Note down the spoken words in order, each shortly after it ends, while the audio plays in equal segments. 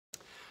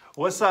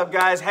What's up,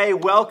 guys? Hey,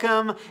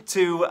 welcome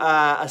to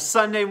a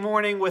Sunday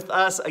morning with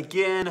us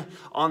again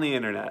on the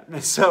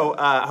internet. So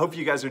I hope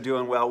you guys are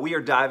doing well. We are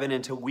diving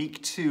into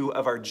week 2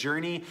 of our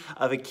Journey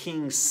of a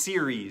King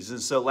series.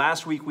 And so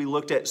last week we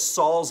looked at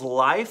Saul's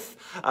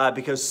life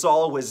because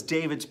Saul was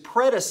David's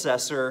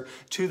predecessor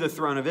to the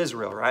throne of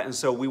Israel, right? And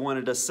so we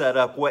wanted to set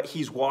up what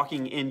he's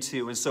walking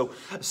into. And so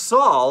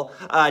Saul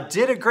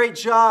did a great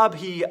job.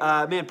 He,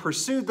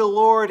 pursued the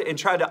Lord and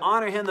tried to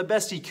honor him the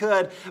best he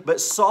could. But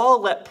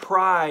Saul let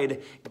pride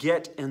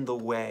get in the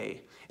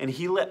way. And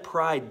he let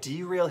pride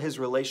derail his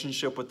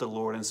relationship with the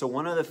Lord. And so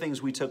one of the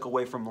things we took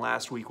away from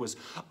last week was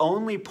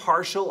only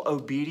partial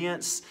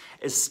obedience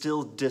is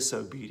still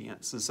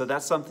disobedience. And so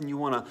that's something you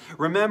want to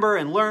remember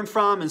and learn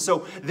from. And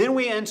so then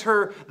we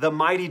enter the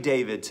mighty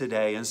David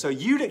today. And so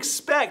you'd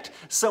expect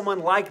someone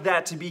like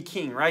that to be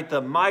king, right?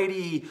 The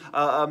mighty,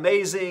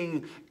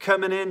 amazing,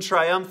 coming in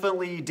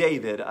triumphantly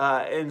David.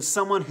 And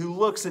someone who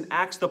looks and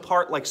acts the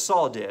part like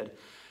Saul did.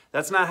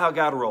 That's not how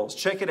God rolls.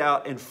 Check it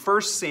out in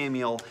 1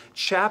 Samuel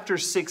chapter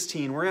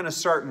 16. We're going to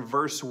start in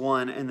verse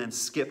 1 and then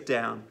skip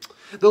down.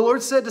 The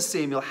Lord said to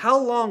Samuel, "How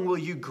long will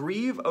you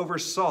grieve over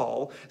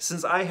Saul,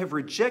 since I have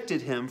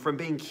rejected him from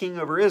being king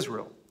over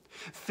Israel?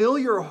 Fill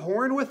your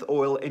horn with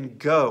oil and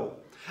go.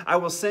 I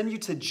will send you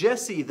to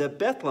Jesse the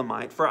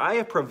Bethlehemite, for I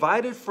have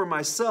provided for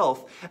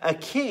myself a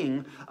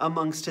king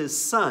amongst his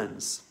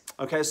sons."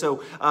 Okay,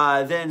 so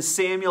then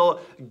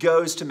Samuel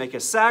goes to make a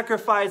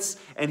sacrifice,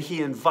 and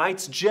he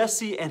invites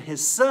Jesse and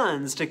his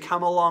sons to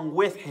come along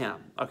with him.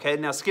 Okay,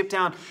 now skip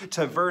down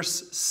to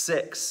verse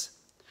 6.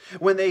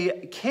 When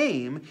they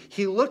came,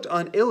 he looked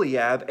on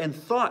Eliab and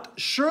thought,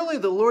 "Surely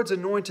the Lord's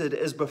anointed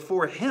is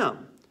before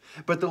him."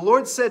 But the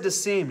Lord said to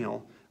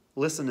Samuel,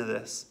 listen to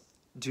this,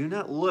 "Do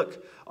not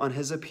look on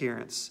his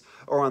appearance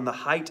or on the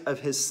height of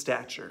his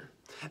stature,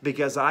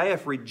 because I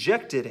have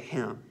rejected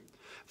him.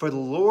 For the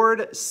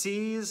Lord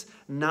sees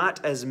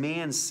not as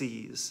man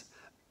sees.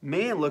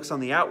 Man looks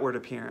on the outward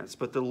appearance,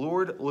 but the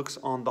Lord looks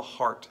on the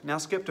heart." Now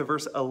skip to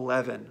verse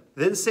 11.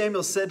 Then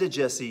Samuel said to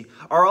Jesse,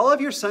 "Are all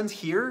of your sons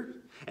here?"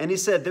 And he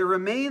said, "There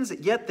remains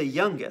yet the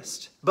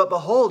youngest, but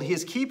behold, he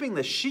is keeping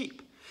the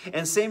sheep."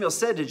 And Samuel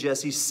said to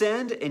Jesse,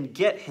 "Send and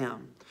get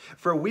him,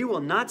 for we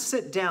will not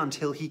sit down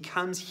till he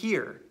comes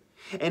here."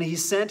 And he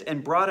sent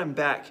and brought him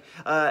back.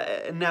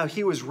 Now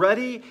he was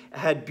ruddy,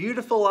 had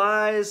beautiful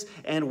eyes,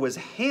 and was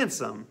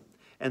handsome.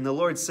 And the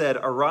Lord said,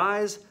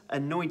 "Arise,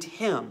 anoint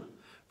him,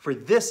 for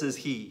this is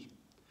he."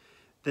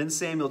 Then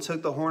Samuel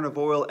took the horn of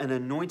oil and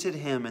anointed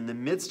him in the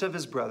midst of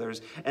his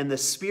brothers. And the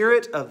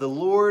Spirit of the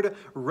Lord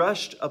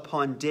rushed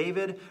upon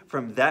David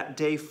from that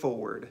day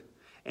forward.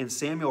 And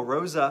Samuel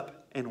rose up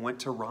and went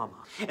to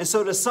Ramah. And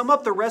so to sum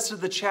up the rest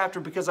of the chapter,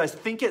 because I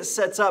think it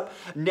sets up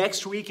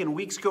next week and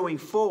weeks going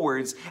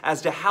forwards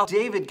as to how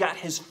David got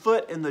his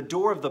foot in the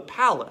door of the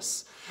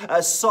palace.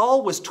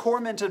 Saul was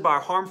tormented by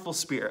a harmful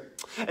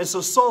spirit. And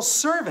so Saul's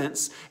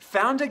servants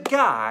found a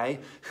guy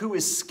who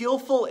is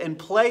skillful in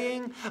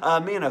playing,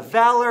 a man of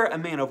valor, a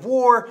man of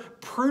war,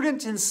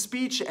 prudent in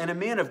speech, and a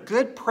man of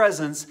good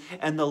presence,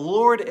 and the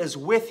Lord is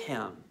with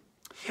him.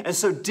 And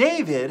so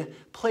David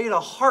played a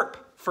harp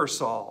for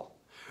Saul.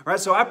 Right,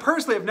 so I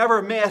personally have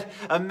never met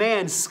a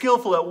man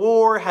skillful at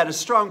war, had a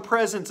strong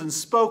presence, and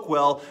spoke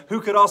well, who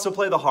could also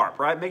play the harp,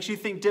 right? Makes you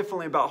think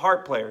differently about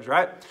harp players,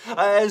 right?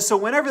 And so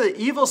whenever the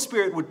evil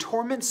spirit would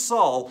torment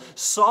Saul,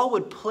 Saul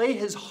would play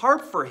his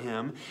harp for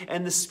him,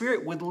 and the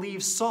spirit would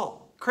leave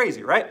Saul.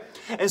 Crazy, right?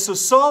 And so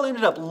Saul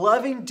ended up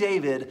loving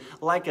David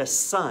like a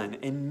son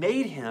and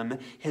made him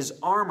his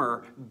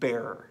armor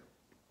bearer.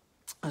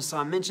 And so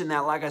I mentioned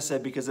that, like I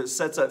said, because it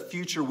sets up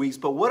future weeks.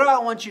 But what do I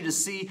want you to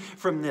see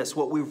from this,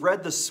 what we've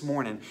read this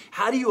morning?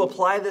 How do you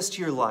apply this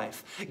to your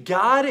life?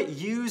 God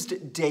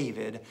used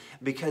David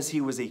because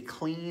he was a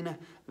clean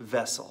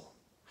vessel.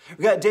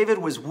 David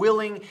was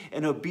willing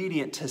and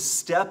obedient to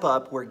step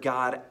up where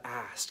God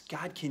asked.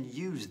 God can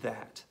use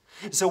that.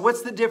 So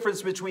what's the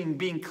difference between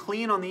being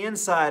clean on the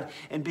inside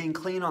and being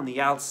clean on the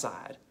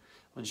outside?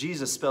 Well,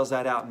 Jesus spells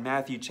that out in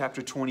Matthew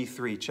chapter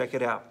 23. Check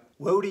it out.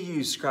 "Woe to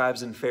you,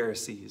 scribes and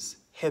Pharisees,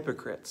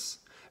 hypocrites!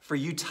 For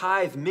you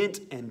tithe mint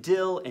and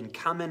dill and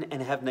cumin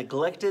and have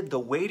neglected the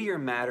weightier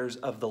matters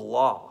of the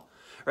law."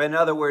 Right? In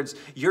other words,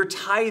 you're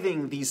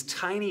tithing these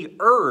tiny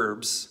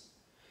herbs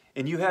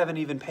and you haven't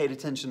even paid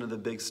attention to the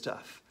big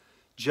stuff.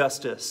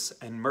 Justice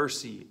and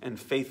mercy and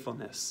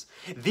faithfulness.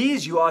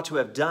 These you ought to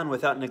have done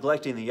without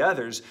neglecting the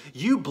others.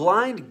 You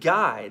blind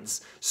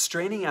guides,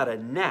 straining out a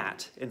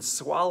gnat and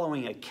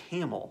swallowing a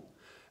camel.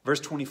 Verse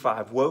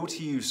 25, "Woe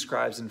to you,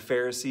 scribes and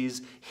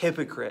Pharisees,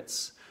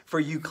 hypocrites! For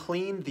you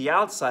clean the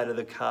outside of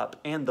the cup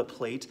and the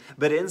plate,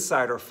 but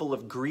inside are full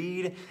of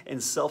greed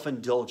and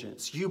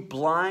self-indulgence. You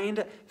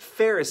blind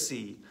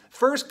Pharisee,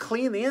 first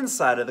clean the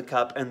inside of the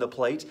cup and the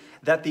plate,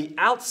 that the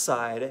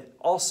outside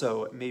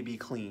also may be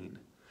clean.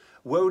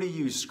 Woe to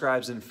you,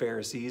 scribes and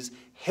Pharisees,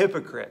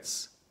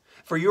 hypocrites!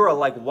 For you are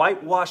like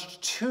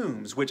whitewashed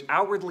tombs, which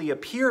outwardly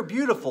appear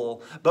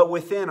beautiful, but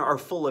within are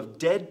full of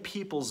dead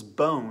people's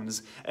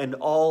bones and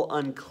all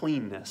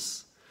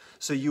uncleanness.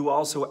 so you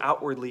also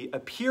outwardly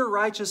appear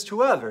righteous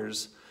to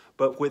others,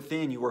 but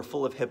within you are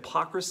full of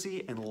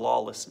hypocrisy and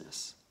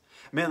lawlessness.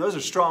 Man, those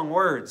are strong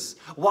words.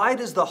 Why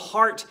does the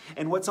heart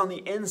and what's on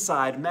the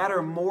inside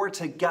matter more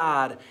to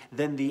God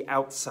than the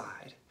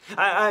outside?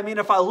 I mean,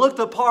 if I look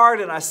the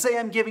part and I say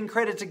I'm giving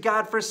credit to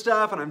God for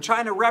stuff and I'm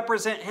trying to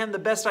represent Him the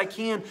best I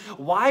can,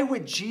 why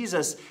would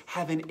Jesus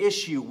have an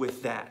issue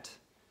with that?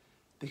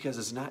 Because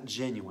it's not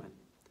genuine.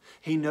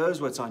 He knows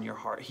what's on your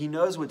heart. He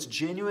knows what's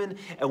genuine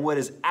and what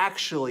is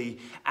actually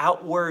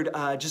outward,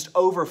 just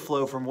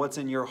overflow from what's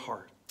in your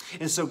heart.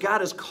 And so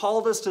God has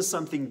called us to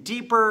something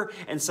deeper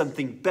and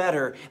something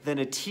better than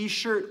a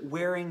t-shirt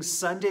wearing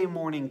Sunday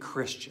morning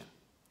Christian.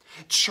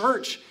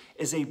 Church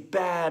is a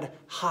bad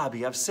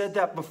hobby. I've said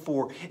that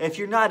before. If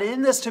you're not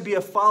in this to be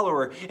a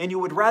follower and you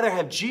would rather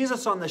have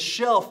Jesus on the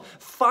shelf,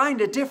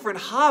 find a different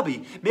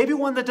hobby. Maybe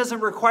one that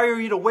doesn't require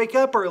you to wake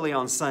up early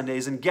on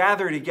Sundays and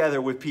gather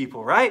together with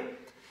people, right?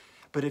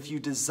 But if you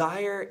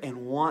desire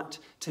and want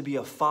to be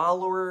a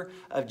follower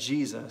of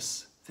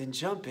Jesus, then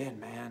jump in,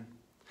 man.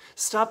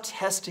 Stop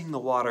testing the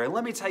water. And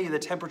let me tell you the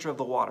temperature of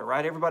the water,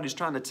 right? Everybody's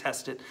trying to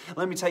test it.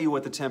 Let me tell you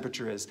what the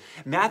temperature is.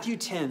 Matthew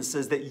 10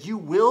 says that you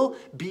will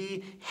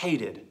be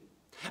hated.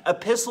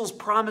 Epistles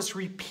promise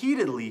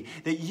repeatedly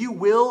that you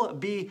will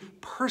be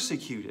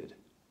persecuted.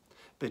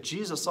 But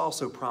Jesus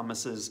also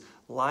promises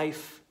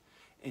life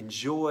and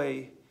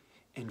joy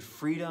and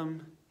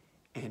freedom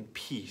and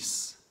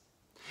peace.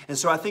 And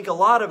so I think a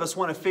lot of us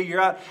want to figure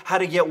out how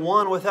to get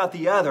one without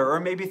the other. Or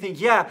maybe think,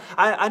 yeah,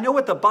 I know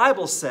what the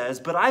Bible says,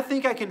 but I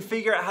think I can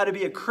figure out how to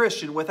be a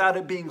Christian without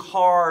it being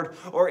hard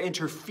or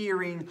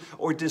interfering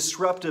or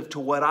disruptive to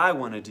what I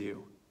want to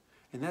do.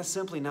 And that's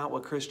simply not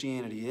what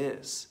Christianity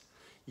is.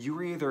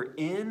 You're either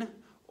in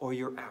or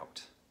you're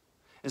out.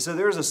 And so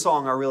there's a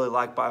song I really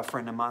like by a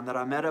friend of mine that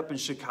I met up in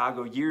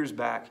Chicago years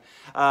back.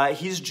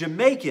 He's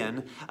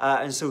Jamaican,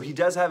 and so he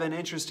does have an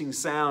interesting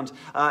sound.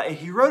 And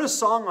he wrote a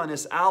song on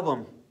this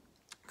album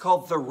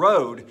called The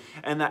Road,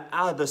 and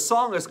the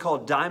song is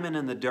called Diamond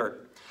in the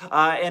Dirt.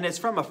 And it's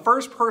from a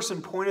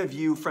first-person point of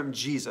view from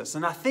Jesus.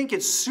 And I think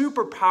it's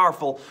super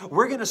powerful.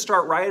 We're going to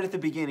start right at the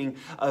beginning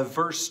of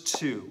verse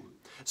 2.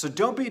 So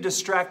don't be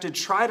distracted.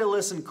 Try to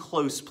listen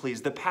close,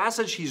 please. The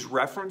passage he's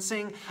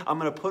referencing, I'm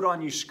going to put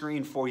on your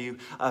screen for you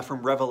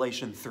from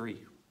Revelation 3.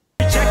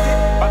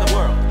 Rejected by the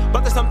world,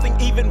 but there's something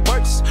even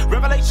worse.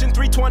 Revelation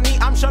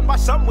 3:20, I'm shunned by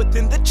some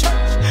within the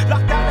church.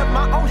 Locked out of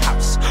my own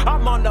house,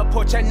 I'm on the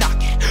porch and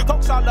knocking.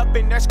 Folks all up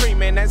in there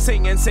screaming and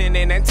singing,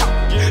 sinning and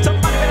talking.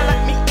 Somebody better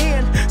let me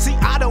in. See,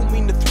 I don't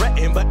mean to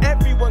threaten, but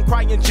everyone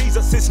crying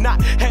Jesus is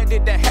not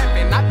headed to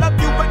heaven. I love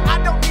you, but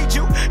I don't need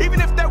you.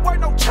 Even if there were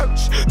no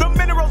church, the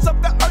minerals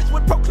of the earth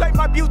would proclaim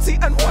my beauty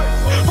and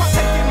worth.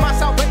 Partaking my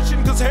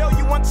salvation, cause hell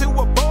you want to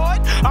avoid.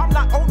 I'm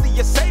not only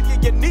your savior,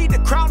 you need to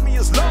crown me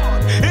as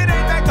Lord. It ain't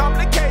that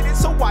complicated,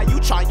 so why you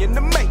trying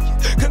to make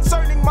it?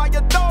 Concerning my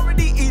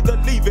authority, either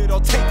leave it or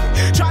take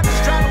it. Try to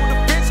straddle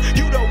the fence,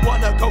 you don't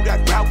wanna go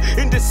that route.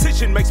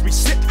 Indecision makes me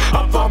sick,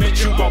 I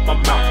vomit you on my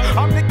mouth.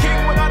 I'm the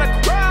king without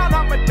a crown,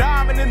 I'm a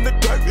diamond in the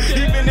dirt.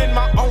 Even in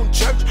my own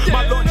church,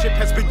 my lordship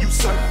has been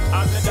usurped.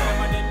 I'm the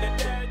diamond in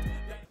the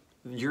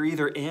dirt. You're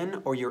either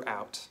in or you're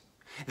out.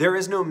 There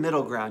is no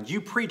middle ground.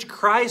 You preach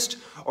Christ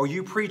or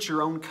you preach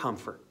your own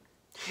comfort.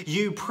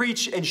 You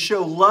preach and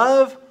show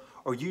love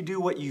or you do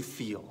what you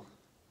feel.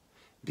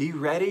 Be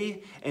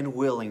ready and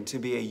willing to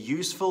be a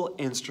useful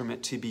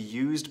instrument to be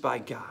used by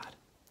God.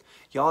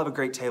 Y'all have a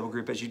great table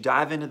group. As you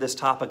dive into this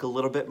topic a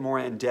little bit more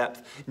in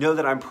depth, know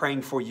that I'm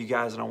praying for you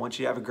guys and I want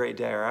you to have a great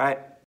day, all right?